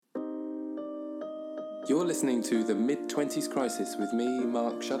You're listening to the Mid-20s Crisis with me,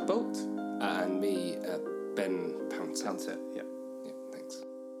 Mark Shudbolt. And me, Ben Pouncer. Pouncer, yeah. Yeah, thanks.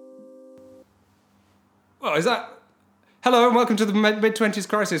 Well, is that... Hello and welcome to the Mid-20s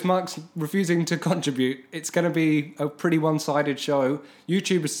Crisis. Mark's refusing to contribute. It's going to be a pretty one-sided show.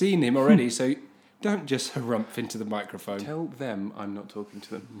 YouTube has seen him already, so don't just harumph into the microphone. Tell them I'm not talking to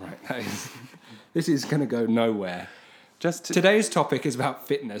them. Right, this is going to go nowhere. Today's topic is about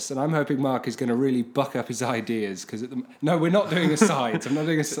fitness, and I'm hoping Mark is going to really buck up his ideas, because no, we're not doing asides. I'm not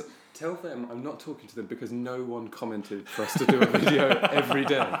doing Tell them I'm not talking to them because no one commented for us to do a video every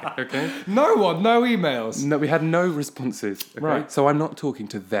day, okay? No one, no emails. No, we had no responses, okay? Right. So I'm not talking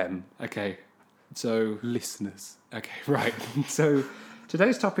to them. Okay, so... Listeners. Okay, right. So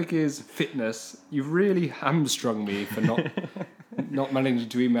today's topic is fitness. You've really hamstrung me for not managing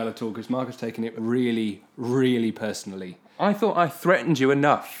to email at all, because Mark has taken it really, really personally. I thought I threatened you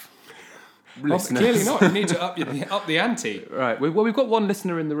enough. Listeners. Clearly not. You need to up the ante. Right. Well, we've got one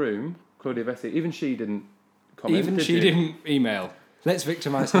listener in the room, Claudia Vesey. Even she didn't comment. Even she didn't email. Let's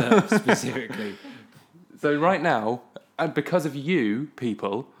victimise her specifically. So right now, and because of you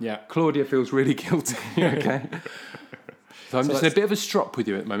people, Yeah. Claudia feels really guilty. Okay. So I'm just in a that's- bit of a strop with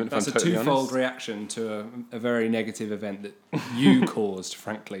you at the moment. That's if a I'm totally twofold honest. reaction to a very negative event that you caused,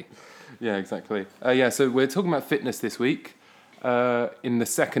 frankly. Yeah, exactly. So we're talking about fitness this week. In the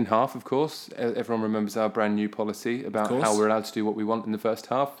second half, of course, everyone remembers our brand new policy about course. how we're allowed to do what we want in the first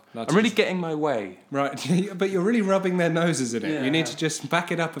half. Allowed I'm to really just- getting my way. Right, but you're really rubbing their noses in it. Yeah. You need to just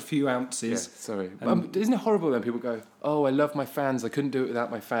back it up a few Yeah, ounces. sorry. Isn't it horrible when people go, "Oh, I love my fans. I couldn't do it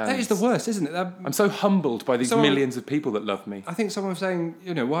without my fans." That is the worst, isn't it? I'm so humbled by these Someone- millions of people that love me. I think someone was saying,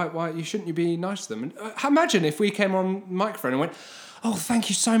 why shouldn't you be nice to them? And imagine if we came on microphone and went, "Oh, thank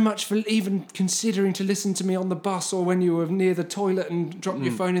you so much for even considering to listen to me on the bus or when you were near the toilet and dropped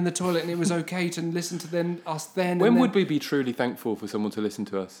your phone in the toilet and it was okay to listen to us then." When and would we be truly thankful for someone to listen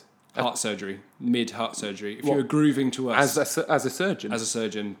to us? heart surgery, mid-heart surgery? If What? you were grooving to us As a surgeon? as a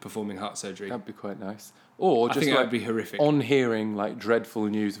surgeon performing heart surgery, That'd be quite nice. Or I just think like that would be horrific. on hearing like dreadful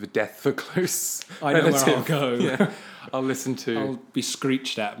news of a death for close I know where relative. I'll go. Yeah, I'll listen to. I'll be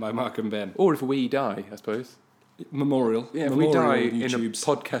screeched at by Mark and Ben. Or if we die, I suppose. Memorial. Yeah, if we die Memorial in a YouTubes.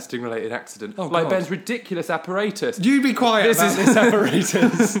 podcasting related accident, Oh, like God. Ben's ridiculous apparatus. You be quiet This about is- this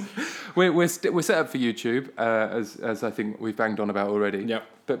apparatus. We're set up for YouTube, as I think we've banged on about already. Yep.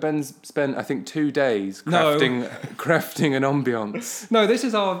 But Ben's spent, I think, 2 days No. crafting an ambience. No, this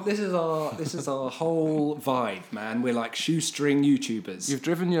is our whole vibe, man. We're like shoestring YouTubers. You've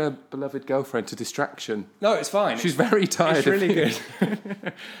driven your beloved girlfriend to distraction. No, it's fine. She's very tired. It's of really you.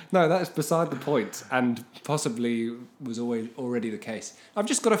 good. No, that's beside the point, and possibly was always already the case. I've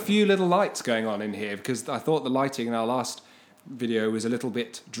just got a few little lights going on in here because I thought the lighting in our last video was a little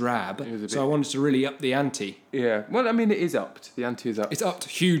bit drab, It was a so bit- I wanted to really up the ante. Yeah. Well, I mean, it is upped. The ante is upped. It's upped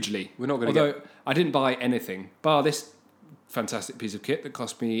hugely. We're not gonna Although I didn't buy anything, bar this fantastic piece of kit that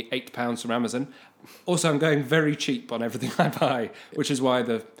cost me £8 from Amazon. Also, I'm going very cheap on everything I buy, which is why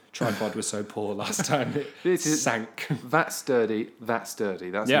the tripod was so poor last time. It This is- sank. That sturdy.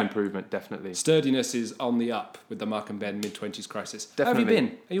 That's Yeah. an improvement, definitely. Sturdiness is on the up with the Mark and Ben mid-20s crisis. How Definitely. have you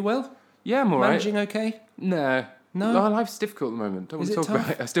been? Are you well? Yeah, I'm all right. Managing okay? No. No? My life's difficult at the moment. Don't want Is to it talk about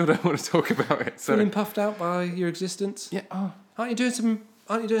tough? it. I still don't want to talk about it. Sorry. Feeling puffed out by your existence? Yeah. Oh. Aren't you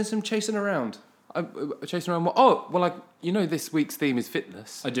doing some chasing around? I'm chasing around. Oh, well, this week's theme is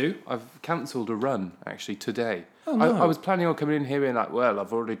fitness. I do. I've cancelled a run actually today. Oh, no. I was planning on coming in here being like, well,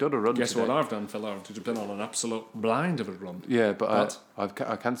 I've already done a run. Guess today. what I've done, fella? I've been on an absolute blind of a run. Yeah, But? I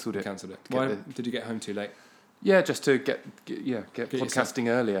cancelled it. Cancelled it. Get Why the- did you get home too late? Yeah, just to get yourself- podcasting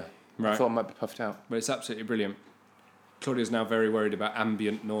earlier. I Right. thought I might be puffed out. But it's absolutely brilliant. Claudia's now very worried about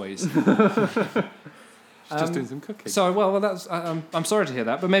ambient noise. She's just doing some cooking. So, well, that's. I'm sorry to hear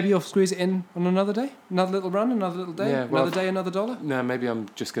that, but maybe you'll squeeze it in on another day, another little run, another little day, Yeah, well, another day, another dollar. No, maybe I'm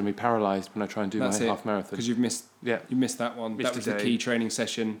just going to be paralysed when I try and do That's my it, half marathon. because you've missed. Yeah, You missed that one. Missed that was a the day. key training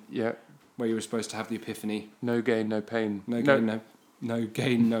session yeah. where you were supposed to have the epiphany. No gain, no pain. No gain, no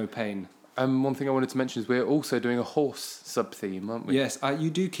gain, no pain. One thing I wanted to mention is we're also doing a horse sub-theme, aren't we? Yes,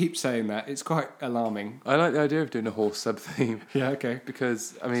 you do keep saying that. It's quite alarming. I like the idea of doing a horse sub-theme Yeah. Okay.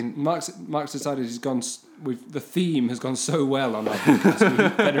 because, I mean, Mark's decided he's gone. The theme has gone so well on our podcast.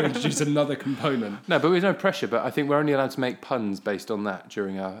 We better introduce another component. no, but there's no pressure, but I think we're only allowed to make puns based on that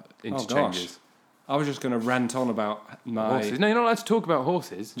during our interchanges. I was just going to rant on about my Horses. No, you're not allowed to talk about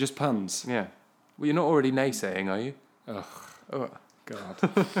horses. just puns. Yeah. Well, you're not already naysaying, are you? Ugh. Oh,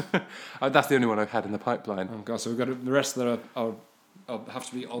 God. that's the only one I've had in the pipeline. Oh God. So we've got the rest of our I'll have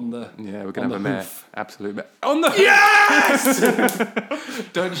to be on the. Yeah, we're on going to have the a mayor. hoof. Absolute mayor. On the Yes!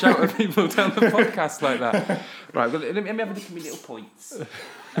 Don't shout at people down the podcast like that. Right, well, let me have a look at my little points.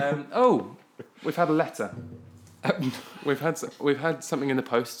 We've had a letter. We've had something in the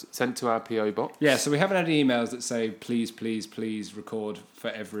post sent to our PO box. Yeah, so we haven't had any emails that say please, please, please record for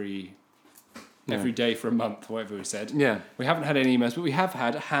every day for a month, whatever we said. Yeah. We haven't had any emails, but we have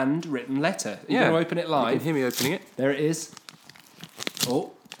had a handwritten letter. You going to open it You live? can hear me opening it. There it is.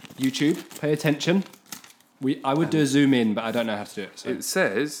 Oh, YouTube, pay attention. I would do a zoom in, but I don't know how to do it. So. It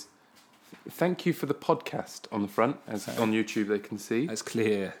says, "Thank you for the podcast" on the front, as on YouTube they can see. It's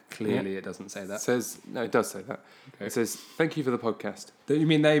clear. Clearly, it doesn't say It that. says, no, it does say that. Okay. It says, "Thank you for the podcast." You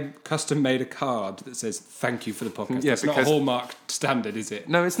mean they custom made a card that says "Thank you for the podcast"? Yeah, it's not a Hallmark standard, is it?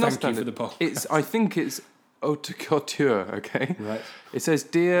 No, it's not Thank you standard. for the podcast. I think it's haute couture, okay? Right. It says,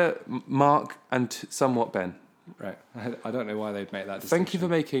 "Dear Mark and somewhat Ben, Right. I don't know why they'd make that distinction. thank you for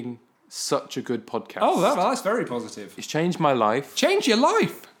making such a good podcast. Oh, that's very positive. It's changed my life, Change your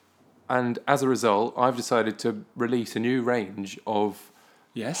life. and as a result, I've decided to release a new range of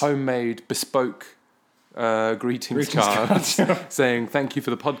Yes. homemade, bespoke greetings cards saying thank you for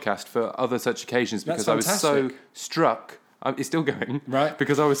the podcast for other such occasions, because That's I was so fantastic. struck. It's still going, Right.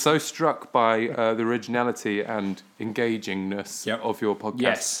 Because I was so struck by the originality and engagingness Yep. of your podcast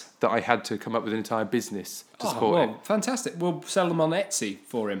Yes. that I had to come up with an entire business to Oh, support well, fantastic. We'll sell them on Etsy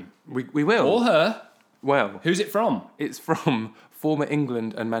for him. it. We will. Or her. Well, Who's it from? it's from former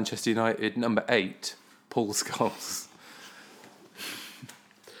England and Manchester United number 8, Paul Scholes.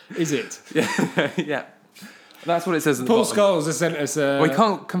 Is it? Yeah. That's what it says at the Paul bottom. Scholes has sent us a... We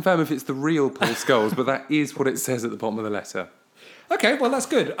can't confirm if it's the real Paul Scholes, but that is what it says at the bottom of the letter. Okay, well, that's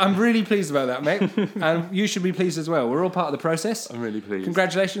good. I'm really pleased about that, mate. And you should be pleased as well. We're all part of the process. I'm really pleased.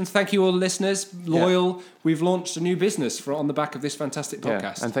 Congratulations. Thank you all the listeners. Loyal. We've launched a new business on the back of this fantastic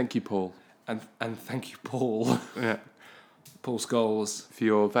podcast. Yeah, and thank you, Paul. And thank you, Paul. Yeah, Paul Scholes. for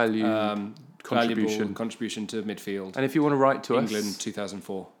your Valuable contribution. contribution to midfield. And if you want to write to England us,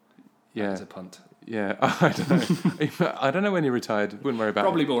 2004. yeah, As a punt. yeah, I don't know. I don't know when he retired. Wouldn't worry about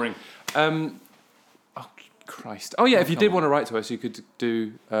Probably boring. it. Oh Christ! Oh yeah, if you did want to write to us, you could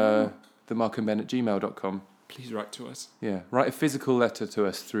do the markandben@gmail.com. Please write to us. Yeah, write a physical letter to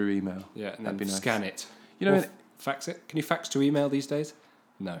us through email. Yeah, and That'd then be nice. scan it. You know, Or fax it. Can you fax to email these days?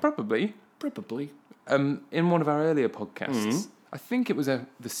 No. probably. Probably. In one of our earlier podcasts, Mhm. I think it was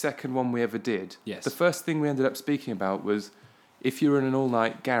the second one we ever did. Yes. The first thing we ended up speaking about was if you were in an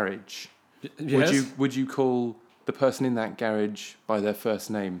all-night garage, Yes. would you call the person in that garage by their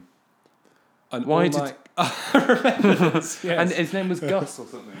first name? An Why did- all-night- I remember this, yes. And his name was Gus or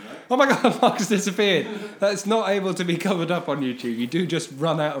something, right? Oh my God, Mark's disappeared. That's not able to be covered up on YouTube. You do just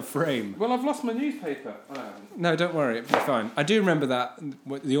run out of frame. Well, I've lost my newspaper. No, don't worry, it'll be fine. I do remember that,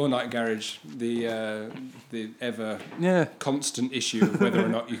 the all-night garage, the ever Yeah. constant issue of whether or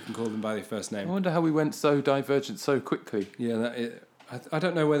not you can call them by their first I name. wonder how we went so divergent so quickly. Yeah, I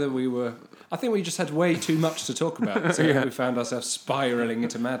don't know whether we were... I think we just had way too much to talk about, so Yeah. we found ourselves spiralling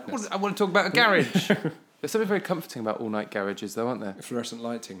into madness. I want to talk about a garage. There's something very comforting about all-night garages, though, aren't there? Fluorescent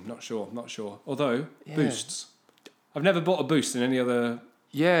lighting, not sure. Although, Yeah. boosts. I've never bought a boost in any other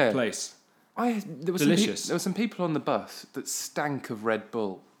Yeah. place. There were Delicious. there were some people on the bus that stank of Red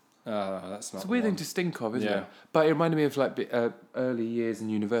Bull. Oh, that's not It's a the weird one. thing to stink of, isn't Yeah. it? But it reminded me of early years in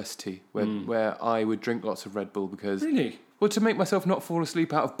university where I would drink lots of Red Bull because, Really? well, to make myself not fall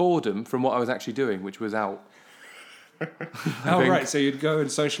asleep out of boredom from what I was actually doing, which was out. Oh, think. right. So you'd go and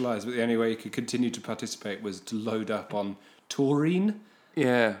socialise, but the only way you could continue to participate was to load up on taurine?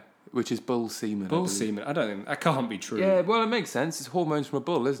 Yeah, which is bull semen. I Bull believe. semen. I don't think... That can't be true. Yeah, well, it makes sense. It's hormones from a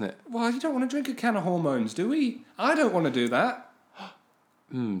bull, isn't it? Well, you don't want to drink a can of hormones, do we? I don't want to do that.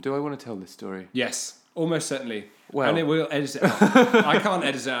 Do I want to tell this story? Yes, almost certainly. Well- and we'll edit it out. I can't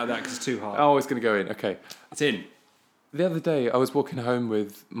edit it out of that because it's too hard. Oh, it's going to go in. Okay. It's in. The other day, I was walking home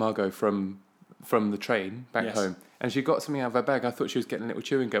with Margot from the train back Yes. home, and she got something out of her bag. I thought she was getting a little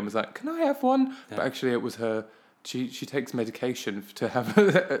chewing gum. I was like, "Can I have one?" Yeah. But actually, it was her. She takes medication to have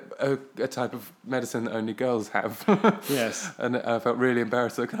a type of medicine that only girls have. Yes. And I felt really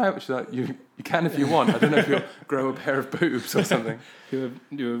embarrassed. So, can I have? She's like, "You can if you want. I don't know if you'll grow a pair of boobs or something." You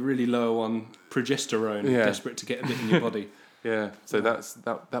were really low on progesterone, Yeah. desperate to get a bit in your body. Yeah. So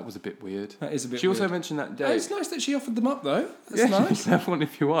that was a bit weird. That is a bit She also weird. mentioned that Oh, day. it's nice that she offered them up, though. That's Yeah, nice. you can have one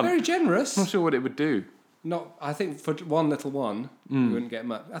if you want. Very generous. I'm not sure what it would do. Not, I think for one little one, you wouldn't get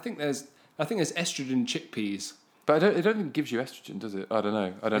much. I think there's estrogen in chickpeas. But I don't think it gives you estrogen, does it? I don't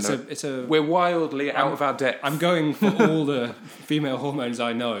know. It's a. We're wildly out of our depth. I'm going for all the female hormones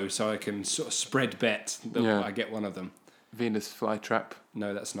I know, so I can sort of spread bet that Yeah. I get one of them. Venus flytrap.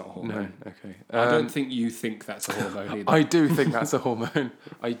 No, that's not a No, hormone. okay. I don't think you think that's a hormone either. I do think that's a hormone.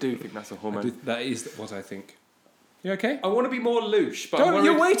 I do think that's a hormone. That is what I think. You okay? I want to be more louche, but I'm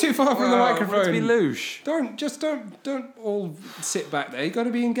You're worried- way too far from the I want microphone. to be louche. Don't all sit back there. You've got to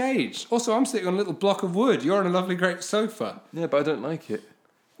be engaged. Also, I'm sitting on a little block of wood. You're on a lovely, great sofa. Yeah, but I don't like it.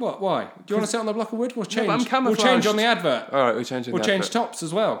 What? Why? Do you want to sit on the block of wood? We'll change. but I'm We'll camouflaged. change on the advert. All right, we're changing. We'll the change advert. tops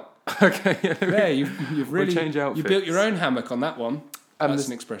as well. Okay. Yeah, There, you've really change you outfits. built your own hammock on that one. That's this-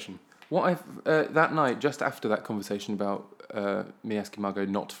 an expression. What I've that night, just after that conversation about me asking Margot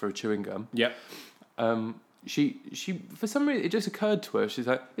not for a chewing gum, Yep. she for some reason it just occurred to her. She's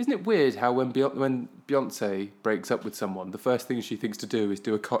like, "Isn't it weird how when Beyonce breaks up with someone, the first thing she thinks to do is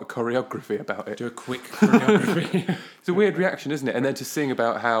do a choreography about it? Do a quick choreography. It's a weird reaction, isn't it? And then to sing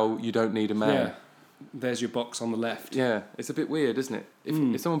about how you don't need a man. Yeah. There's your box on the left. Yeah, it's a bit weird, isn't it?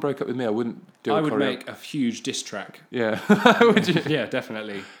 If someone broke up with me, I wouldn't do. I would make a huge diss track. Yeah, would you? Yeah,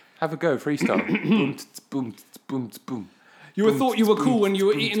 definitely. Have a go, freestyle. Boom, tts, boom, tts, boom, tts, boom. You Boom, thought you were boom, cool when you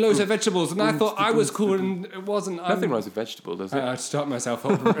were boom, eating loads boom, of vegetables, and I boom, thought I boom, was cool, boom. and it wasn't. Nothing rhymes with vegetable, does it? I'd start myself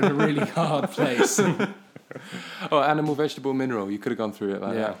up in a really hard place. Oh, animal, vegetable, mineral. You could have gone through it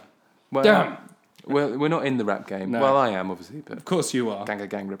like Yeah. that. Well, Damn. Well, we're not in the rap game. No. Well, I am, obviously, but Of course you are.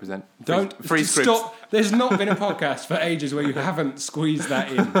 gang represent. Don't free scripts. stop. There's not been a podcast for ages where you haven't squeezed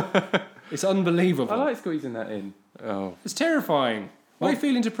that in. It's unbelievable. I like squeezing that in. Oh. It's terrifying. Why are you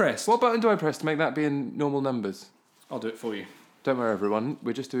feeling depressed? What button do I press to make that be in normal numbers? I'll do it for you. Don't worry, everyone.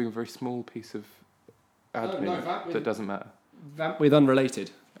 We're just doing a very small piece of admin no, that doesn't matter. Vamp with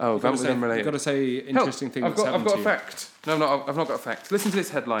unrelated. Oh, You've vamp gotta with say- unrelated. You've got to say interesting things I've that's got happened a to you. fact. No, I've not got a fact. Listen to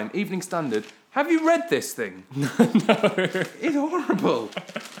this headline. Evening Standard. Have you read this thing? No. It's horrible.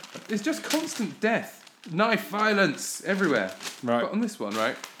 It's just constant death. Knife violence everywhere. Right. But on this one,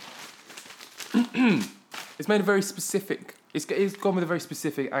 right? It's made a very specific... It's gone with a very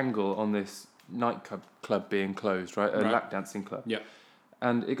specific angle on this nightclub being closed, right? A Right. lap dancing club. Yep.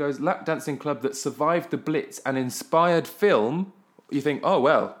 And it goes, lap dancing club that survived the Blitz and inspired film. You think, oh,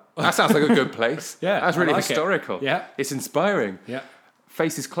 well, that sounds like a good place. Yeah, That's I really like it. historical. Yeah. It's inspiring. Yeah.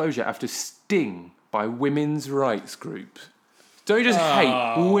 Faces closure after sting by women's rights group. Don't you just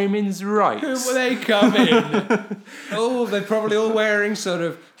hate women's rights? Who will they come in? Oh, they're probably all wearing sort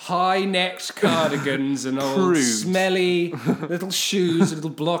of high-necked cardigans and old Prudes. smelly little shoes, little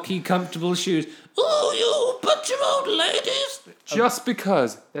blocky, comfortable shoes. Oh, you bunch of old ladies! Just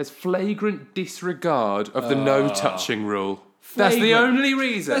because there's flagrant disregard of the no-touching rule. That's the Flagrant. only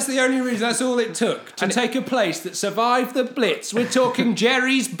reason. That's the only reason. That's all it took to take a place that survived the Blitz. We're talking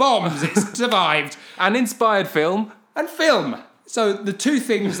Jerry's bombs. It's survived. An inspired film. And film. So the two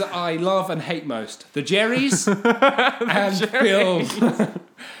things that I love and hate most: the Jerrys and film.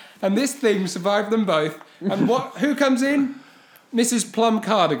 And this thing survived them both. And who comes in? Mrs. Plum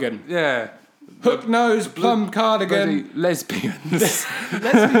Cardigan. Yeah. Hook nose Plum Cardigan. Bloody lesbians. Let's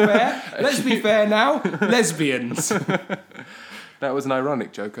be fair. Let's be fair now. Lesbians. That was an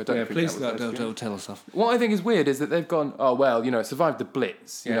ironic joke. I don't Yeah, think please that was don't tell us off. What I think is weird is that they've gone, oh, well, it survived the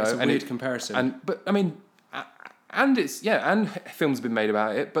Blitz. You Yeah, know, it's a and weird comparison. But, I mean, and films have been made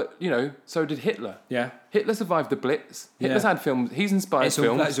about it, but, so did Hitler. Yeah. Hitler survived the Blitz. Hitler's Yeah. had films. He's inspired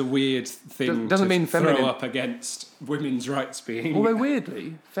films. That is a weird thing Doesn't to mean throw feminine. up against women's rights being... Although,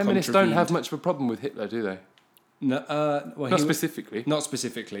 weirdly, feminists don't have Contravened. much of a problem with Hitler, do they? No, well, Not specifically. Not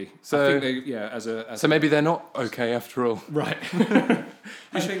specifically. So- I think they, as a So maybe they're not okay after all. right.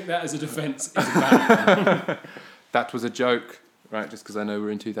 I think that as a defence is bad. That was a joke, right? Just because I know we're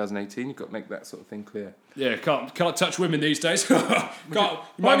in 2018, you've got to make that sort of thing clear. Yeah, can't touch women these days. You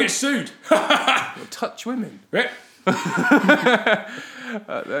might get sued. Touch women? Right? No,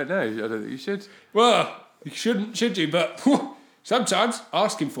 I don't think you should. Well, you shouldn't, should you? But sometimes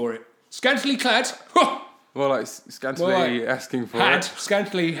asking for it. Scantily clad. More like scantily More like asking for Had. it.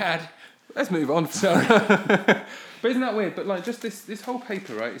 Scantily had. Let's move on. Sorry. But isn't that weird? But just this whole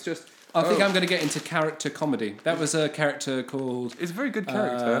paper, right? It's just. I think I'm going to get into character comedy. That was a character called It's a very good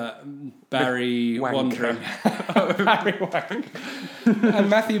character. Barry Wanker. Wandering. Barry Wanker. And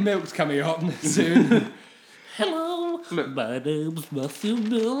Matthew Milk's coming on soon. Hello, Look. my name's Matthew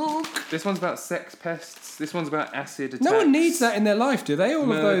Milk. This one's about sex pests. This one's about acid attacks. No one needs that in their life, do they? All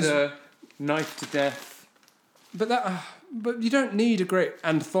Murder, of those. knife to death. But you don't need a great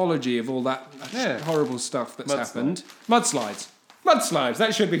anthology of all that Yeah. horrible stuff that's Mudslide. happened. Mudslides.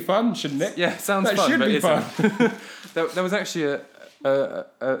 That should be fun, shouldn't it? Yeah, sounds That fun. should but be isn't. fun. There was actually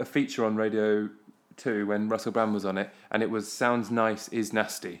a feature on Radio 2 when Russell Brand was on it, and it was "Sounds nice is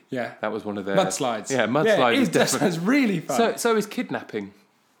nasty." Yeah. That was one of their Mudslides. Yeah, mudslides is that definitely. sounds really fun. So is kidnapping.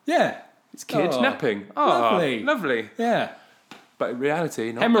 yeah. It's kidnapping. Oh, lovely. Lovely. Yeah. But in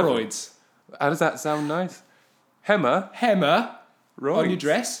reality, not Hemorrhoids. lovely. How does that sound nice? Hemmer? Hemmer. Roids. On your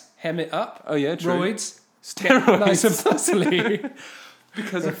dress. Hem it up. Oh, yeah, true. Roids. Steroids. Nice and fussily.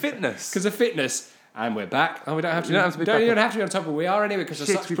 Because of fitness. Because of fitness. And we're back. Oh, we don't have to. You don't have to be don't back even on- have to be on top, but we are anyway because we're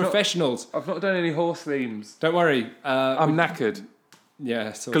Shit, such we've got- professionals. I've not done any horse themes. Don't worry. I'm knackered.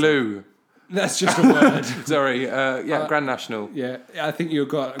 Yeah. Sort of. Glue. That's just a word. Sorry. Grand National. Yeah. I think you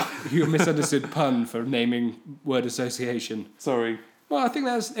misunderstood pun for naming word association. Sorry. Well, I think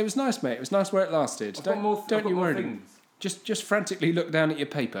it was nice, mate. It was nice where it lasted. I've got more worry. things. Just frantically look down at your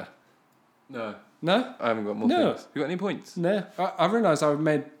paper. No. No? I haven't got more No. things. You got any points? No. I realised I've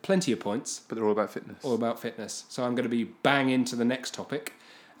made plenty of points But they're all about fitness. all about fitness. So I'm going to be bang into the next topic.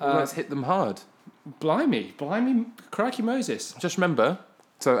 Well, let's hit them hard. Blimey, crikey Moses. Just remember,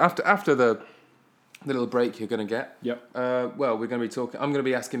 so after the little break you're going to get, Yep. we're going to be talking. I'm going to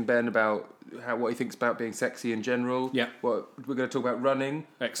be asking Ben about what he thinks about being sexy in general. Yeah. What we're going to talk about running.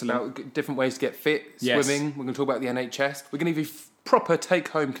 Excellent. About different ways to get fit. Yes. Swimming. We're going to talk about the NHS. We're going to give you proper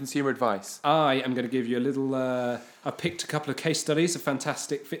take-home consumer advice. I am going to give you a little... I picked a couple of case studies of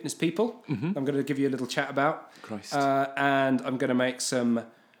fantastic fitness people. Mm-hmm. I'm going to give you a little chat about. Christ. And I'm going to make some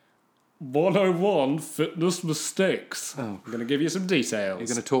 101 fitness mistakes. Oh. I'm going to give you some details. You're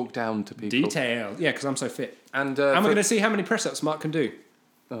going to talk down to people. Detail. Yeah, because I'm so fit. And And we're going to see how many press-ups Mark can do.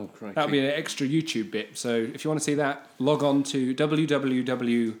 Oh, crikey. That'll be an extra YouTube bit. So if you want to see that, log on to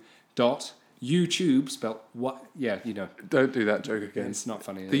www.youtube, spelled what? Yeah, you know. Don't do that joke again. It's not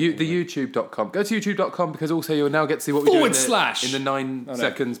funny. The youtube.com. Go to youtube.com because also you'll now get to see what we do Forward slash. in the 9 Oh, no.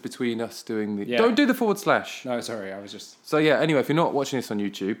 seconds between us doing the... Yeah. Don't do the forward slash. No, sorry, I was just... So yeah, anyway, if you're not watching this on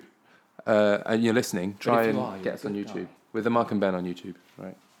YouTube and you're listening, try if you and are, get you're us on a good YouTube. guy. With the Mark and Ben on YouTube.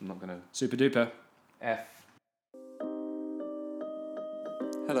 Right, I'm not going to... Super duper. F.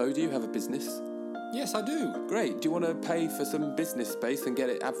 Hello, do you have a business? Yes, I do. Great. Do you want to pay for some business space and get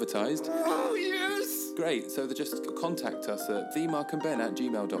it advertised? Oh, yes. Great. So just contact us at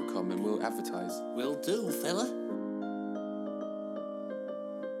themarkandben@gmail.com and we'll advertise. Will do, fella.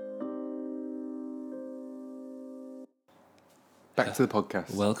 Back to the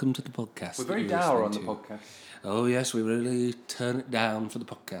podcast. Welcome to the podcast. We're that very you're dour on the listening to. podcast. Oh, yes, we really turn it down for the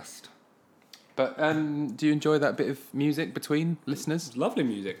podcast. But do you enjoy that bit of music between listeners? It's lovely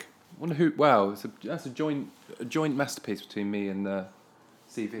music. Wonder who? Wow, that's a joint masterpiece between me and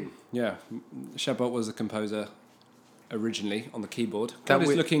CV. Yeah, Shabbat was the composer originally on the keyboard. That God is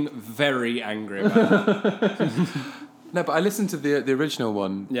we- looking very angry about that. No, but I listened to the original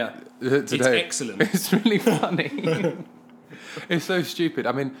one. Yeah, Today. it's excellent. It's really funny. It's so stupid.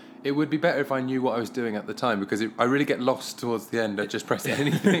 I mean, it would be better if I knew what I was doing at the time because I really get lost towards the end. I just press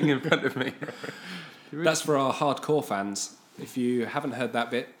anything in front of me. That's for our hardcore fans. If you haven't heard that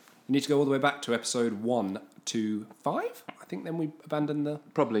bit, you need to go all the way back to episode 1 to 5. I think then we abandoned the...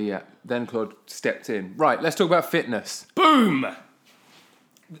 Probably, yeah. Then Claude stepped in. Right, let's talk about fitness. Boom!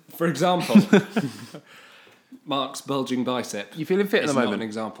 For example, Mark's bulging bicep. You feeling fit at It's the not an moment?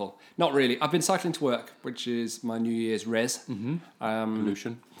 example. Not really. I've been cycling to work, which is my New Year's res. Mm-hmm.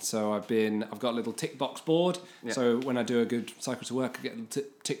 Pollution. So I've got a little tick box board. Yeah. So when I do a good cycle to work, I get a little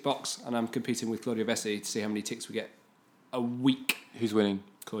tick box, and I'm competing with Claudia Vessi to see how many ticks we get a week. Who's winning?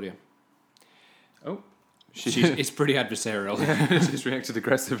 Claudia. Oh. It's pretty adversarial. She's reacted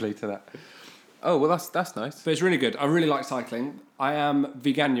aggressively to that. Oh, well, that's nice. But it's really good. I really like cycling. I am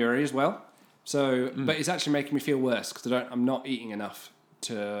veganuary as well. So, but it's actually making me feel worse because I'm not eating enough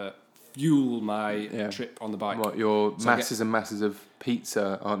to fuel my trip on the bike. What, your So I masses and masses of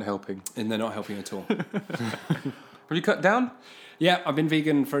pizza aren't helping? And they're not helping at all. Have you cut down? Yeah, I've been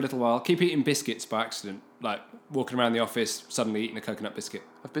vegan for a little while. Keep eating biscuits by accident. Like walking around the office, suddenly eating a coconut biscuit.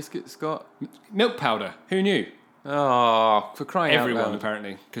 Have biscuits got... Milk powder. Who knew? Oh, for crying Everyone out loud.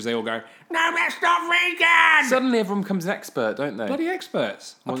 apparently, because they all go, "No, that's not vegan." Suddenly everyone becomes an expert, don't they? Bloody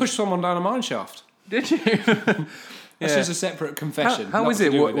experts! I pushed someone down a mine shaft. Did you? That's Yeah. just a separate confession. How not is to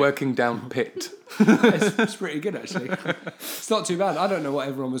it do with working down pit? It's pretty good actually. It's not too bad. I don't know what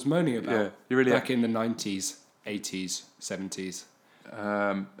everyone was moaning about. Yeah, you really back in the 90s, 80s, 70s.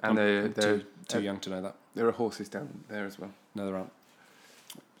 And I'm they're too young to know that. there are horses down there as well. No, there aren't.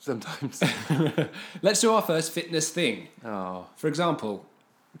 Sometimes. Let's do our first fitness thing. Oh, For example,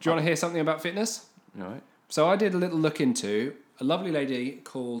 do you want to hear something about fitness? all right. So I did a little look into a lovely lady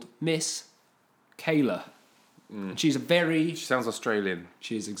called Miss Kayla. And she's She sounds Australian.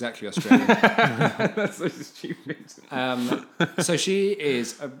 She's exactly Australian. That's so stupid. So she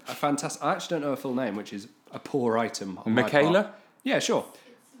is a fantastic... I actually don't know her full name, which is a poor item on my part. Michaela? Yeah, sure.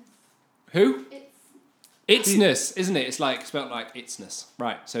 Who? Itsness, isn't it? It's like spelled like itsness.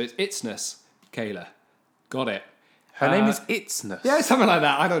 Right. So it's itsness, Kayla. Got it. Her name is Itsness. Yeah, something like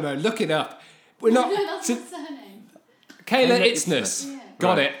that. I don't know. Look it up. We're not. No, that's her surname. Kayla Kayla Itsness. Yeah.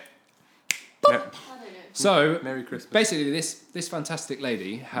 Got Right. it. Yeah. I don't know. So Merry Christmas. basically, this fantastic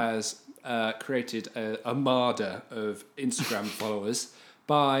lady has created a armada of Instagram followers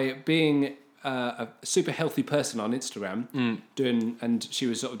by being a super healthy person on Instagram, and she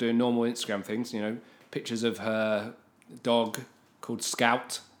was sort of doing normal Instagram things, pictures of her dog called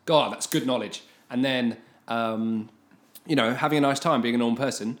Scout. God, that's good knowledge. And then, having a nice time being a normal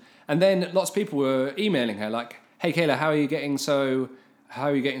person. And then lots of people were emailing her like, "Hey Kayla, how are you getting so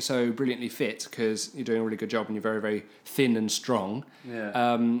brilliantly fit? Because you're doing a really good job and you're very, very thin and strong."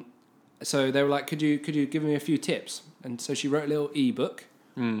 Yeah. So they were like, "Could you give me a few tips?" And so she wrote a little ebook.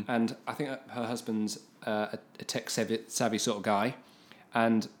 And I think her husband's a tech savvy sort of guy,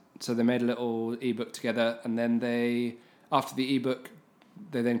 and so they made a little ebook together. And then after the ebook,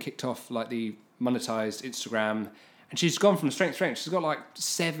 they then kicked off like the monetized Instagram, and she's gone from strength to strength. She's got like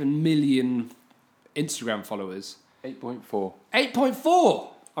 7 million Instagram followers. 8.4. 8.4.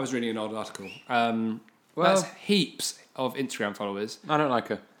 I was reading an old article. Well- That's heaps of Instagram followers. I don't like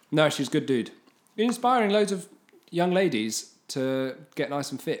her. No, she's a good dude. You're inspiring loads of young ladies to get nice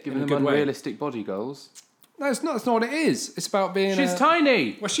and fit Giving in a them good way. unrealistic body goals. No, it's not. That's not what it is. It's about being. She's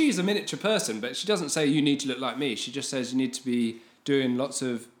tiny. Well, she's a miniature person, but she doesn't say you need to look like me. She just says you need to be doing lots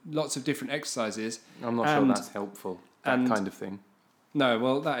of different exercises. I'm not sure And- that's helpful. That and- kind of thing. No,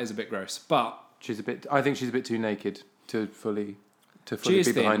 well, that is a bit gross, but I think she's a bit too naked to fully she is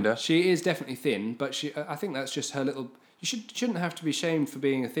be thin. behind her. She is definitely thin, but I think that's just her little. You shouldn't have to be shamed for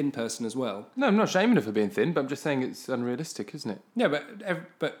being a thin person as well. No, I'm not shaming her for being thin, but I'm just saying it's unrealistic, isn't it? Yeah,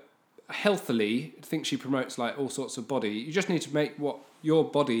 but healthily, I think she promotes like all sorts of body. You just need to make what your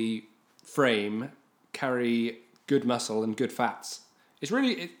body frame carry good muscle and good fats.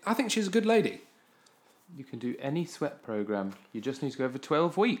 I think she's a good lady. You can do any sweat program. You just need to go over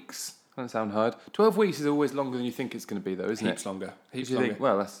 12 weeks. Doesn't sound hard. 12 weeks is always longer than you think it's going to be, though, isn't Heaps it? longer. Heaps You longer. think,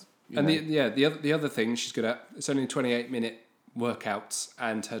 well, that's... And the other thing she's good at, it's only 28-minute workouts,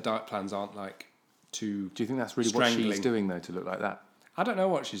 and her diet plans aren't like too. Do you think that's really what she's strangling. doing, though, to look like that? I don't know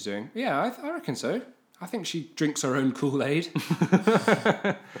what she's doing. Yeah, I reckon so. I think she drinks her own Kool-Aid. Is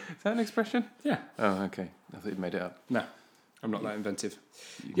that an expression? Yeah. Oh, okay. I thought you'd made it up. No, I'm not that inventive.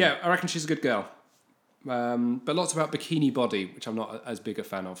 Yeah, I reckon she's a good girl. But lots about bikini body, which I'm not as big a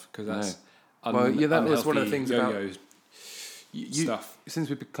fan of because that's Well, yeah, that was one of the unhealthy things about- yo-yo You, stuff. Since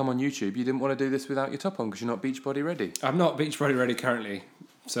we've come on YouTube, you didn't want to do this without your top on because you're not Beachbody ready. I'm not Beachbody ready currently,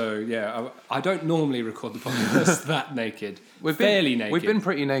 so yeah, I don't normally record the podcast that naked. Fairly naked. We've been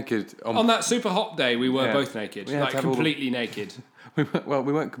pretty naked. On that super hot day, we were Yeah. both naked, We had like to have all the- completely naked. we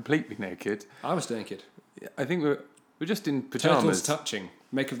weren't completely naked. I was naked. I think we're just in Turtles pajamas. touching.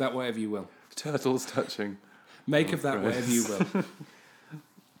 Make of that whatever you will. Turtles touching. Make of that Christ. whatever you will.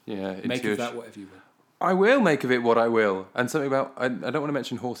 Yeah. Make of that whatever you will. I will make of it what I will. And something about I don't want to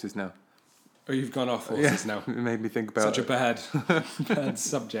mention horses now. Oh, you've gone off horses now. It made me think about Such a bad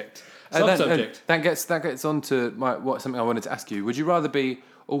subject. That- Subject. That gets on to something I wanted to ask you. Would you rather be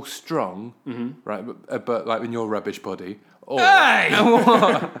all strong, right, but like in your rubbish body, or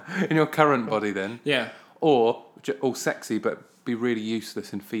in your current body then, Yeah. or all sexy but be really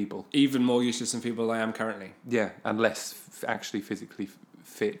useless and feeble? Even more useless than people I am currently. Yeah, and less actually physically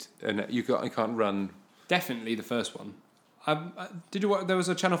fit, and you can't run. Definitely the first one. There was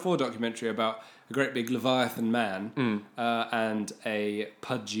a Channel 4 documentary about a great big Leviathan man and a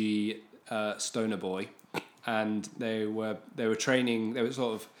pudgy stoner boy, and they were training. They were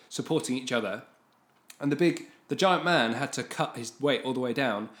sort of supporting each other, and the giant man had to cut his weight all the way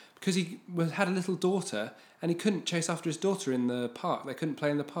down because he had a little daughter and he couldn't chase after his daughter in the park. They couldn't play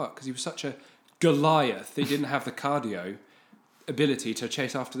in the park because he was such a Goliath. He didn't have the cardio ability to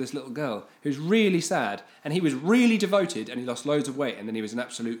chase after this little girl. He was really sad, and he was really devoted, and he lost loads of weight, and then he was an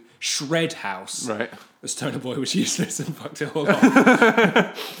absolute shred house. Right. The stoner boy was useless and fucked it all up.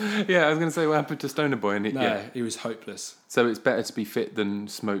 Yeah, I was going to say what happened to Stoner Boy, and He was hopeless. So it's better to be fit than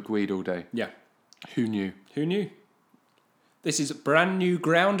smoke weed all day. Yeah. Who knew? Who knew? This is brand new,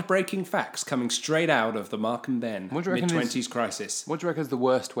 groundbreaking facts coming straight out of the Mark and Ben What do you reckon mid-20s crisis. What do you reckon is the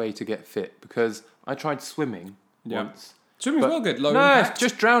worst way to get fit? Because I tried swimming Yeah. once. Swimming's well good, low No, impact. it's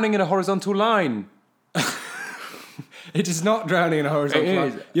just drowning in a horizontal line. It is not drowning in a horizontal It line.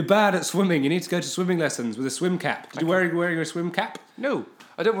 is. You're bad at swimming. You need to go to swimming lessons with a swim cap. Did you wearing a swim cap? No,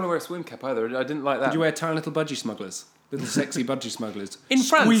 I don't want to wear a swim cap either. I didn't like that. Did you wear tiny little budgie smugglers? Little sexy budgie smugglers. In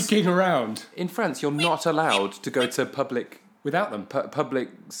France. Squeaking around. In France, you're not allowed to go to public Without them. public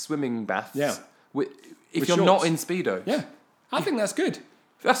swimming baths. Yeah. If With you're not shorts. in Speedos. Yeah, I think that's good.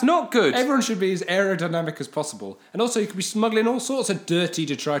 That's not good. Everyone should be as aerodynamic as possible. And also, you could be smuggling all sorts of dirty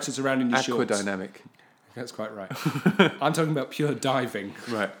detritus around in your shorts. Aquadynamic. That's quite right. I'm talking about pure diving.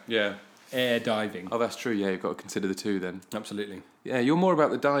 Right, yeah. Air diving. Oh, that's true, yeah, you've got to consider the two then. Absolutely. Yeah, you're more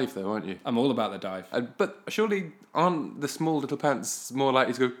about the dive though, aren't you? I'm all about the dive. But surely aren't the small little pants more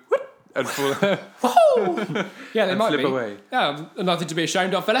likely to go whoop and fall Yeah, they and might slip be. away? Yeah, nothing to be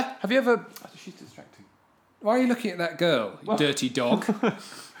ashamed of, fella. Have you ever... Oh, she's distracting. Why are you looking at that girl, you dirty dog?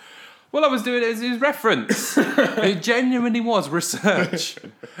 Well, I was doing it as his reference. It genuinely was research.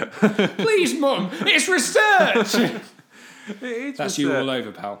 Please, Mum, it's research! It's That's you research. all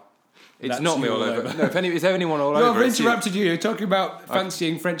over, pal. It's That's not me you all all over. over. No, is there anyone all No, over? I've it's you. interrupted you. You're talking about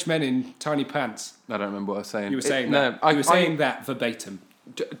fancying French men in tiny pants. I don't remember what I was saying. You were saying No, that. You were saying that verbatim.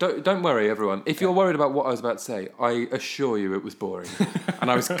 Don't worry, everyone. If you're worried about what I was about to say, I assure you it was boring, and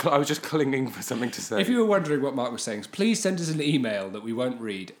I was just clinging for something to say. If you were wondering what Mark was saying, please send us an email that we won't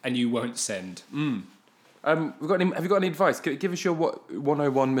read and you won't send. have you got any advice? Give us your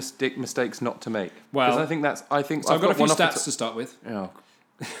 101 mistakes not to make. Well, 'Cause I think So I've got a few one off the stats to start with. Oh.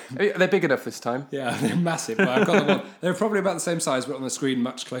 They're big enough this time. Yeah, they're massive. But I've got them on. They're probably about the same size, but on the screen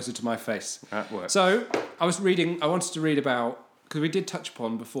much closer to my face. That works. So I wanted to read about, because we did touch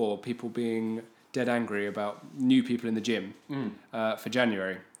upon before, people being dead angry about new people in the gym for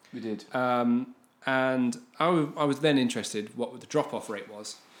January. We did. And I was then interested what the drop-off rate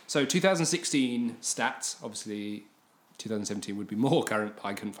was. So 2016 stats, obviously 2017 would be more current,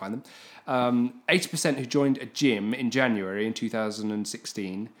 I couldn't find them. 80% who joined a gym in January in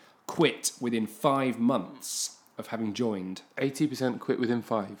 2016 quit within 5 months of having joined. 80% quit within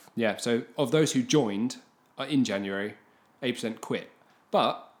 5. Yeah, so of those who joined in January, 8% quit.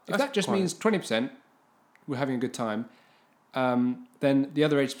 But if That's that just quite- means 20% were having a good time, then the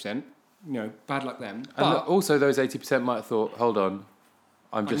other 80%, bad luck them. And But, also, those 80% might have thought, hold on,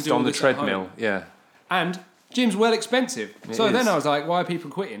 I'm can just do all on the this at treadmill. home. Yeah. and gym's well expensive. So is. then I was like, why are people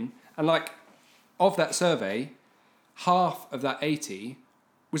quitting? And of that survey, half of that 80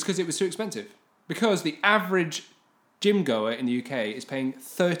 was because it was too expensive. Because the average gym goer in the UK is paying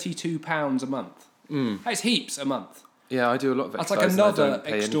 £32 a month. That's heaps a month. Yeah, I do a lot of That's exercise. like and I another don't pay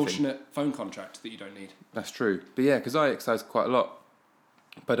anything. extortionate phone contract that you don't need. That's true. But yeah, because I exercise quite a lot,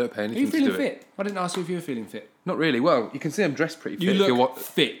 but I don't pay Are anything you to feeling do it. fit? I didn't ask you if you were feeling fit. Not really. Well, you can see I'm dressed pretty fit. You if you're look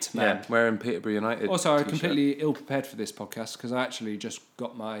fit, man. Yeah, wearing Peterborough United. Also, I'm t-shirt. completely ill-prepared for this podcast because I actually just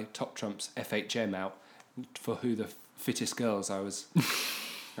got my Top Trumps FHM out for who the fittest girls I was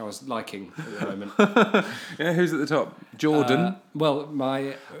liking at the moment. Yeah, who's at the top? Jordan.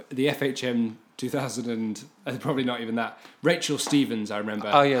 The FHM 2000 and probably not even that. Rachel Stevens, I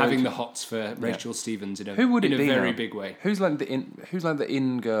remember Oh, yeah, having Rachel. the hots for Rachel Stevens in a Who would it in be a very now? big way. Who's like the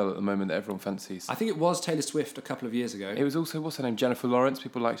in girl at the moment that everyone fancies? I think it was Taylor Swift a couple of years ago. It was also, what's her name? Jennifer Lawrence.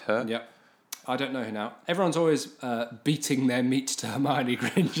 People liked her. Yep. I don't know her now. Everyone's always beating their meat to Hermione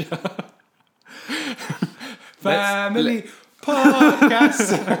Granger. Family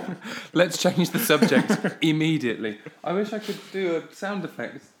podcast. Let's change the subject immediately. I wish I could do a sound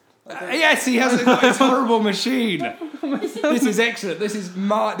effect. Yes, he hasn't got his horrible machine. This is excellent. This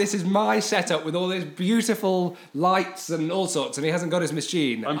is my setup with all these beautiful lights and all sorts, and he hasn't got his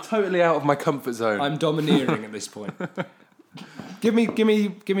machine. I'm totally out of my comfort zone. I'm domineering at this point. Give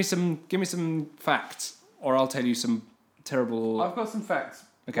me some facts, or I'll tell you some terrible. I've got some facts.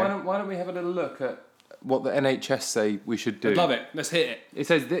 Okay. Why don't we have a little look at what the NHS say we should do? I'd love it. Let's hit it. It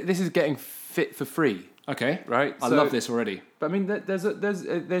says this is getting fit for free, Okay. right? I So- love this already. But I mean,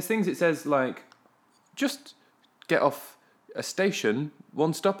 there's things it says like, just get off a station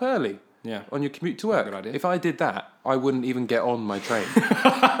one stop early. Yeah. On your commute to work. Good idea. If I did that, I wouldn't even get on my train,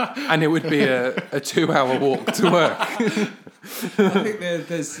 and it would be a 2-hour walk to work. I think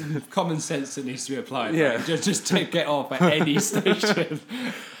there's some common sense that needs to be applied. Yeah. Right? Just to get off at any station.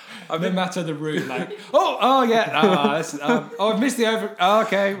 No matter the route, I've missed the over. Oh,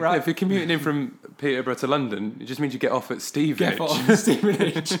 okay, right. If you're commuting in from Peterborough to London, it just means you get off at Stevenage. Get off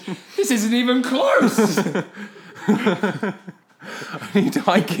Stevenage. This isn't even close. I need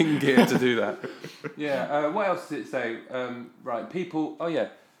hiking gear to do that. Yeah. What else did it say? Right. People. Oh yeah.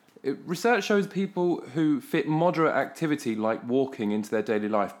 Research shows people who fit moderate activity, like walking, into their daily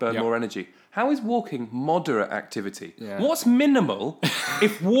life, burn Yep. more energy. How is walking moderate activity? Yeah. What's minimal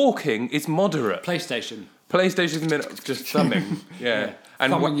if walking is moderate? PlayStation. PlayStation's just thumbing. Yeah.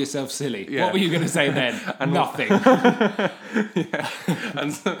 And Thumbing yourself silly. Yeah. What were you going to say then? Nothing.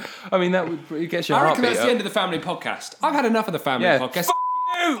 and so, I mean, that would it gets your I heart reckon beat that's up. the end of the family podcast. I've had enough of the family Yeah. podcast.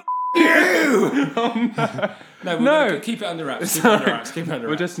 No, we're No. gonna keep it under wraps. Keep it under wraps. Keep it under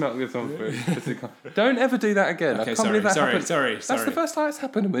We'll wraps. just knock this on for Don't ever do that again. I Okay, can't believe that happened. sorry. That's the first time it's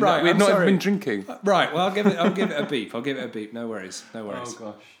happened. And Right, we've I'm not even sorry. been drinking. Right, well, I'll give it a beep. No worries. Oh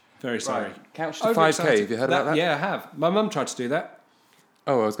gosh. Very sorry. Right. Couch to 5K. Overexcited. Have you heard about that? Yeah, I have. My mum tried to do that.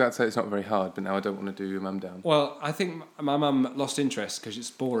 Oh, I was about to say it's not very hard, but now I don't want to do your mum down. Well, I think my mum lost interest because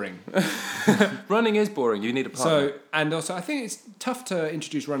it's boring. Running is boring. You need a partner. So, and also, I think it's tough to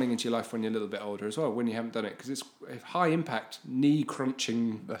introduce running into your life when you're a little bit older as well, when you haven't done it, because it's a high impact, knee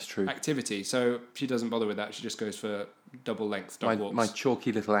crunching That's true. activity. So she doesn't bother with that. She just goes for double length dog walks. My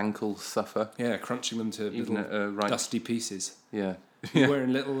chalky little ankles suffer. Yeah, crunching them to Even little at, right. dusty pieces. Yeah. You're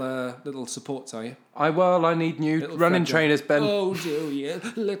wearing little supports, are you? I need new Little running fragile. trainers, Ben. Oh, do you?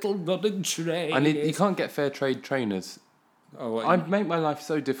 Little running trainers. You can't get fair trade trainers. Oh, what, I make my life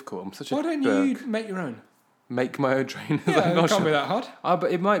so difficult. I'm such why a don't berg. you make your own? Make my own trainers? Yeah, I'm it not can't sure. be that hard.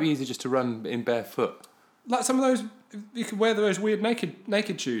 But it might be easy just to run in barefoot. Like some of those, you could wear those weird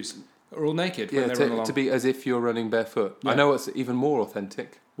naked shoes that are all naked when Yeah, they run along. to be as if you're running barefoot. Yeah. I know what's even more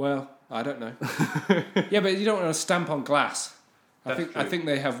authentic. Well, I don't know. Yeah, but you don't want to stamp on glass. I That's think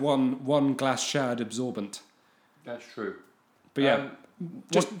they have one glass shard absorbent. That's true. But yeah,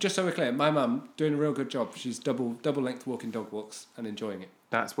 just so we're clear, my mum doing a real good job. She's double length walking dog walks and enjoying it.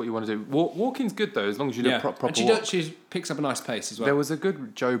 That's what you want to do. Walking's good though, as long as you do a proper and walk. she picks up a nice pace as well. There was a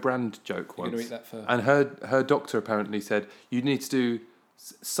good Joe Brand joke You're once, gonna eat that for... and her doctor apparently said you need to do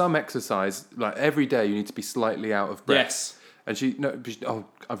some exercise, like every day. You need to be slightly out of breath. Yes. And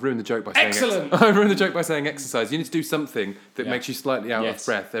I've ruined the joke by saying Excellent. I've ruined the joke by saying exercise. You need to do something that Yeah. makes you slightly out Yes. of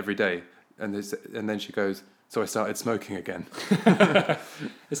breath every day. And then she goes, so I started smoking again.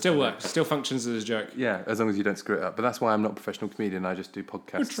 It still works. Still functions as a joke. Yeah, as long as you don't screw it up. But that's why I'm not a professional comedian. I just do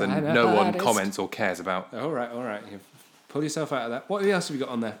podcasts trying and our no one hardest. comments or cares about. All right. You've pull yourself out of that. What else have you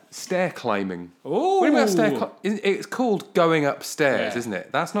got on there? Stair climbing. Oh, What about it's called going upstairs, Yeah. isn't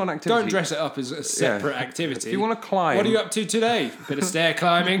it? That's not an activity. Don't dress it up as a separate activity. If you want to climb. What are you up to today? Bit of stair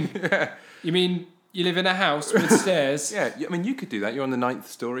climbing. You mean you live in a house with stairs? Yeah, I mean, you could do that. You're on the 9th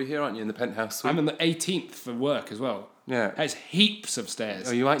story here, aren't you, in the penthouse suite? I'm on the 18th for work as well. Yeah. There's heaps of stairs.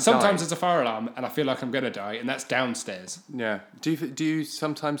 Oh, you might Sometimes die. there's a fire alarm and I feel like I'm going to die, and that's downstairs. Yeah. Do you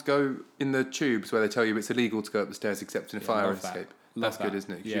sometimes go in the tubes where they tell you it's illegal to go up the stairs except in a fire love that. escape? Love That's good, that.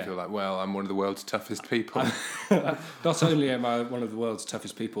 isn't it? 'Cause Yeah. you feel like, well, I'm one of the world's toughest people. Not only am I one of the world's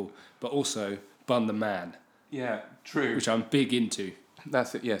toughest people, but also Bun the Man, Yeah, true. which I'm big into.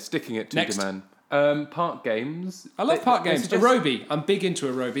 That's it. Yeah, sticking it to Next. the man. Park games. I love park they games. suggest- Aerobi. I'm big into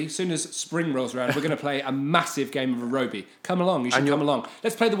Aerobi. As soon as spring rolls around, we're going to play a massive game of Aerobi. Come along. You should And come along.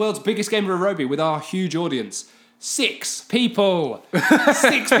 Let's play the world's biggest game of Aerobi with our huge audience. 6 people.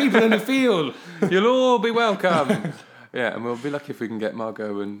 6 people in the field. You'll all be welcome. Yeah, and we'll be lucky if we can get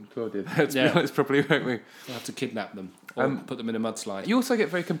Margot and Claudia there, to be Yeah. honest, probably, won't we? We'll have to kidnap them or put them in a mudslide. You also get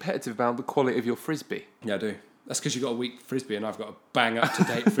very competitive about the quality of your frisbee. Yeah, I do. That's because you've got a weak frisbee and I've got a bang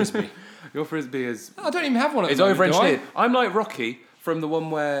up-to-date frisbee. Your frisbee is I don't even have one at it's the moment, do I? over-engineered. I'm like Rocky from the one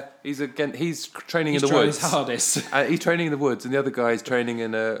where he's training He's in the trying woods. his hardest. He's training in the woods, and the other guy is training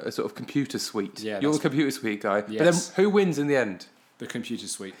in a sort of computer suite. Yeah, You're the that's- computer suite guy. But Yes. then who wins in the end? The computer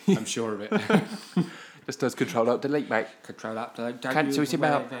suite. I'm sure of it. Just does control up delete, mate. Control up. Can't sort him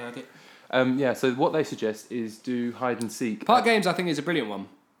out. Yeah, so what they suggest is do hide and seek. Park games, I think, is a brilliant one.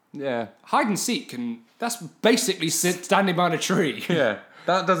 Yeah. Hide and seek, and that's basically standing behind a tree. Yeah.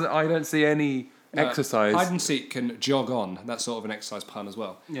 That doesn't. I don't see any exercise. Hide and seek can jog on. That's sort of an exercise pun as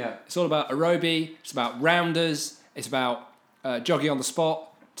well. Yeah. It's all about aerobi. It's about rounders. It's about jogging on the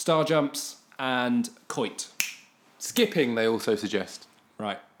spot, star jumps, and quoit. Skipping, they also suggest.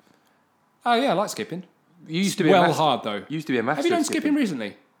 Right. Oh yeah, I like skipping. You used to be well a master, hard though. You used to be a master. Have you done of skipping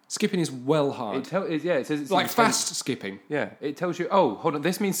recently? Skipping is well hard. It says it's like intense. fast skipping. Yeah, it tells you. Oh, hold on.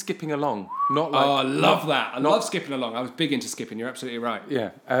 This means skipping along, not like. Oh, I love that. I not- love skipping along. I was big into skipping. You're absolutely right. Yeah.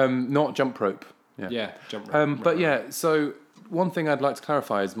 Not jump rope. Yeah. Yeah, jump rope. But yeah, so one thing I'd like to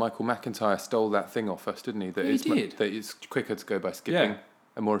clarify is Michael McIntyre stole that thing off us, didn't he? That Yeah, he it's did. that it's quicker to go by skipping Yeah.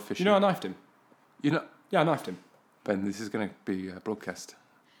 and more efficient. You know I knifed him. You know, Yeah, I knifed him. Ben, this is going to be broadcast.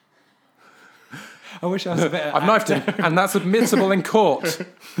 I wish I was a better I've knifed him, and that's admissible in court.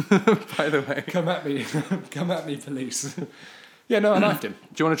 By the way, Come at me. Come at me, police. Yeah, no, I knifed him.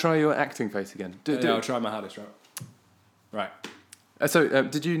 do you want to try your acting face again? Yeah, I'll try my hardest, right? Right.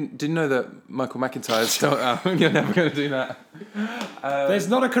 Did you know that Michael McIntyre stole? You're never going to do that. There's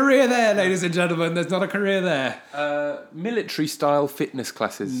not a career there, ladies and gentlemen. There's not a career there. Military style fitness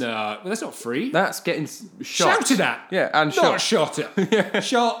classes. No, well, that's not free. That's getting shot. Shouted at. Yeah, and Not shot. shot at.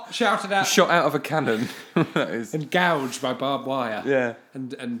 Shouted at. Shot out of a cannon. That is. And gouged by barbed wire. Yeah.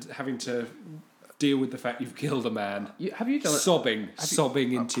 And having to deal with the fact you've killed a man. Have you done it?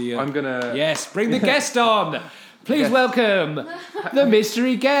 Sobbing into your... I'm gonna... Yes, bring the guest on. Please welcome the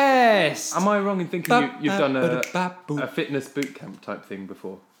mystery guest. Am I wrong in thinking you've done a fitness boot camp type thing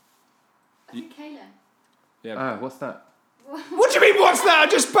before? I think Kayla. Yeah. What's that? What do you mean, what's that?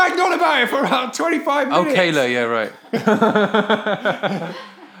 I just banged on about it for around 25 minutes. Oh, Kayla, yeah, right.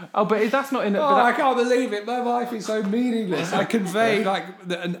 Oh, but that's not in it. Oh, I can't believe it. My life is so meaningless. I convey like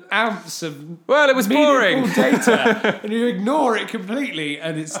an ounce of Well, it was boring. data, and you ignore it completely,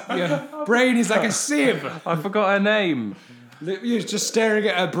 and it's your brain is like a sieve. I forgot her name. You were just staring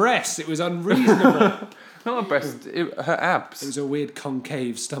at her breasts. It was unreasonable. Not her breast, her abs. It was a weird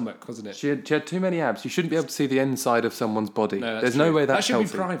concave stomach, wasn't it? She had too many abs. You shouldn't be able to see the inside of someone's body. No, that's There's true. no way that should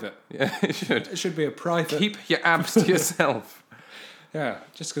healthy. be private. Yeah, it should. It should be a private. Keep your abs to yourself. Yeah,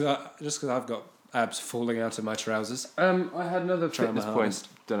 just because I've got abs falling out of my trousers. I had another Trying fitness my point.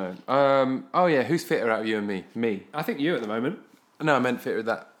 Don't know. Oh yeah, who's fitter out of you and me? Me. I think you at the moment. No, I meant fitter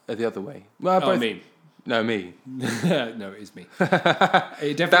the other way. Well, Oh, me. No, me. No, it is me. It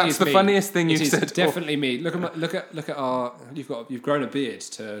definitely That's is the me. funniest thing you've It is said. definitely me. Look at our. You've grown a beard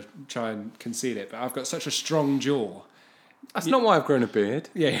to try and conceal it, but I've got such a strong jaw. That's not why I've grown a beard.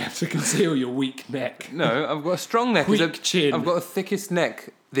 Yeah, you have to conceal your weak neck. No, I've got a strong neck. Weak chin. I've got the thickest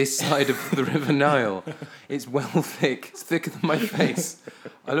neck this side of the River Nile. It's well thick. It's thicker than my face.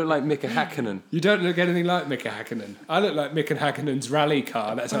 I look like Mika Hakkinen. You don't look anything like Mika Hakkinen. I look like Mika Hakkinen's rally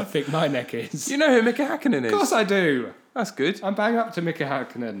car. That's how thick my neck is. You know who Mika Hakkinen is? Of course I do. That's good. I'm bang up to Mika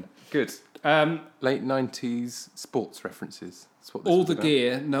Hakkinen. Good. Late 90s sports references. That's what this All was the about.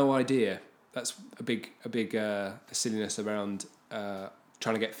 gear, no idea. That's a big silliness around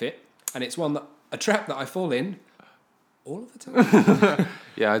trying to get fit, and it's a trap that I fall in all of the time.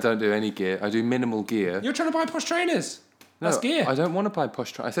 Yeah, I don't do any gear. I do minimal gear. You're trying to buy posh trainers. That's gear. I don't want to buy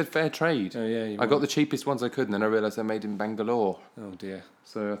posh. I said fair trade. Oh yeah, I got the cheapest ones I could, and then I realised they're made in Bangalore. Oh dear.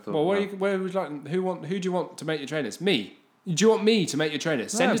 So I thought. Well, where would you like? Who do you want to make your trainers? Me. Do you want me to make your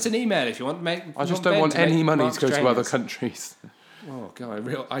trainers? Send No. us an email if you want. I just don't want any money to go to other countries. Oh god, a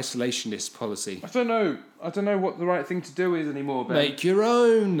real isolationist policy. I don't know what the right thing to do is anymore, Ben. Make your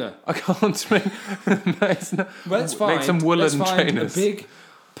own. I can't make. No, it's not. Let's find. Make some woolen let's find trainers. a big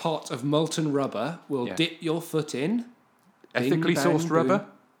pot of molten rubber. We'll Yeah. dip your foot in. Ethically Bing, bang, sourced rubber. boom.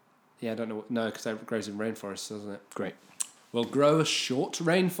 Yeah, I don't know. No, because that grows in rainforests, doesn't it? Great. We'll grow a short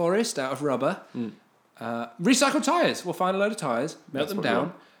rainforest out of rubber. Recycle tyres. We'll find a load of tyres, melt That's them what we down,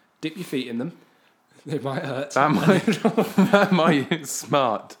 want. dip your feet in them. They might hurt. That might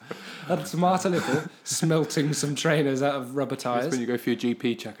smart. That's smart a little. Smelting some trainers out of rubber That's tyres. when you go for your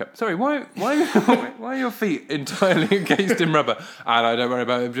GP checkup. Sorry, why are your feet entirely encased in rubber? Ah, no, don't worry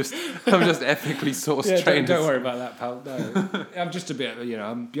about it. I'm just ethically sourced Yeah, trainers. don't worry about that, pal. No. I'm just a bit,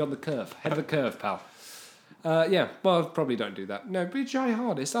 I'm beyond the curve. Head of the curve, pal. Yeah, well, probably don't do that. No, be try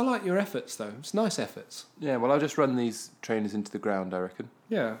hardest. I like your efforts, though. It's nice efforts. Yeah, well, I'll just run these trainers into the ground, I reckon.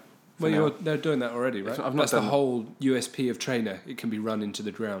 Yeah. For Well, now. they're doing that already, right? I've not That's the done- whole USP of trainer. It can be run into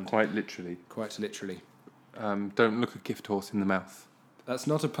the ground. Quite literally. Quite literally. Don't look a gift horse in the mouth. That's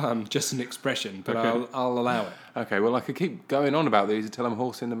not a pun, just an expression, but Okay. I'll allow it. Okay, well, I could keep going on about these until I'm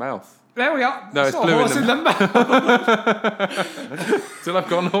horse in the mouth. There we are. No, it's not blue in horse the in the mouth. Till I've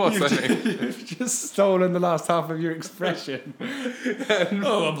gone horse, I think. You've just stolen the last half of your expression.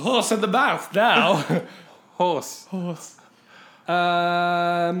 Oh, I'm horse in the mouth now. Horse.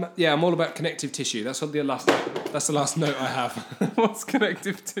 Yeah, I'm all about connective tissue. That's the last note I have. What's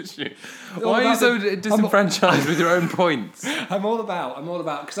connective tissue? All Why are you about so the- disenfranchised with your own points? I'm all about,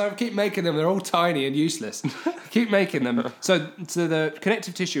 because I keep making them. They're all tiny and useless. Keep making them. So the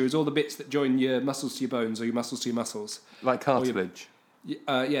connective tissue is all the bits that join your muscles to your bones or your muscles to your muscles. Like cartilage.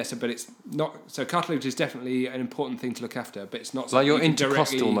 Yeah. So, but it's not. So cartilage is definitely an important thing to look after, but it's not Like something your you can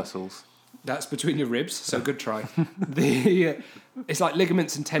intercostal directly- muscles. That's between your ribs. So good try. It's like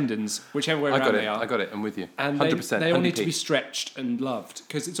ligaments and tendons, whichever way I around got they it. are. I got it. I'm with you. And 100%. they all need to 100p. be stretched and loved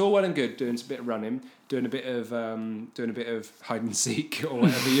because it's all well and good doing a bit of running, doing a bit of hide and seek or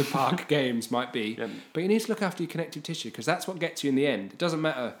whatever your park games might be. Yep. But you need to look after your connective tissue because that's what gets you in the end. It doesn't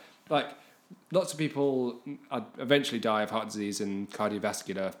matter. Like lots of people eventually die of heart disease and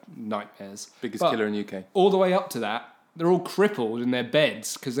cardiovascular nightmares. Biggest But killer in UK. all the way up to that, they're all crippled in their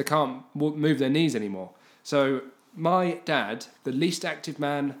beds because they can't move their knees anymore. So my dad, the least active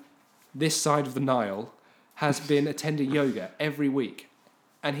man this side of the Nile, has been attending yoga every week,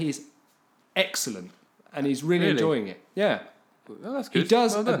 and he's excellent, and he's really Really? enjoying it. Yeah, Oh, that's good. he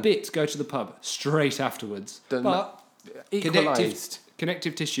does Well a done. bit go to the pub straight afterwards, Done but Equalised.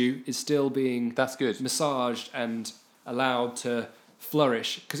 connective tissue is still being That's good. massaged and allowed to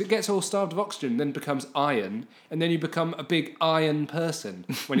flourish because it gets all starved of oxygen, then becomes iron, and then you become a big iron person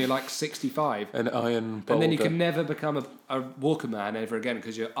when you're like 65. An iron boulder. And then you can never become a Walker man ever again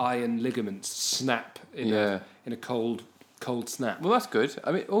because your iron ligaments snap in a cold snap. Well, that's good.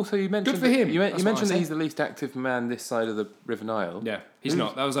 I mean, also you mentioned... Good for him. You That's what mentioned I that said. he's the least active man this side of the River Nile. Yeah, he's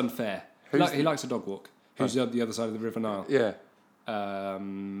not. That was unfair. He likes a dog walk. Who's on the other side of the River Nile? Yeah.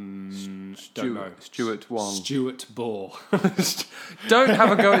 Don't know. Stuart Wong. Stuart Ball. Don't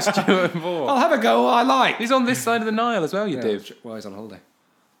have a go at Stuart Wong. I'll have a go. I like. He's on this side of the Nile as well, you div. Well, he's on holiday.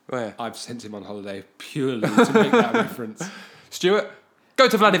 Where? I've sent him on holiday purely to make that reference. Stuart, go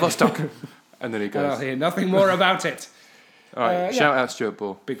to Vladivostok. And then he And goes. I'll hear nothing more about it. All right, shout out Stuart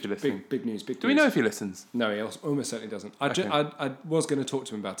Ball. Big news. Big news. Do we know if he listens? No, he almost certainly doesn't. I was going to talk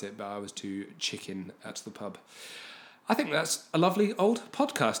to him about it, but I was too chicken at the pub. I think that's a lovely old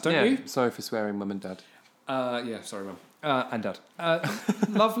podcast, don't you? Sorry for swearing, Mum and Dad. Sorry, Mum. And Dad.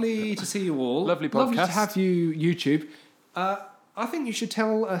 Lovely to see you all. Lovely Lovely to podcast. have you, YouTube. I think you should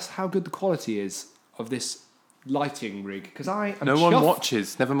tell us how good the quality is of this lighting rig, because I am No one chuffed.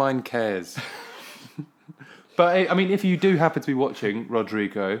 watches, never mind cares. But, I mean, if you do happen to be watching,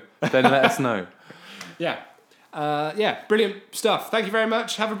 Rodrigo, then let us know. Yeah. Brilliant stuff. Thank you very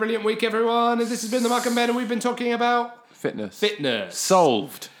much. Have a brilliant week, everyone. And this has been the Mark and Ben, and we've been talking about Fitness.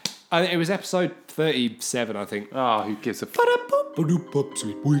 Solved. I think it was episode 37, I think. Oh, who gives a f***?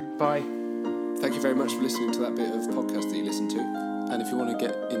 Bye. Thank you very much for listening to that bit of podcast that you listened to. And if you want to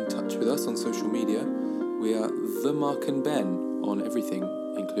get in touch with us on social media, we are The Mark and Ben on everything,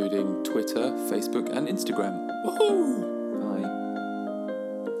 including Twitter, Facebook and Instagram. Woohoo!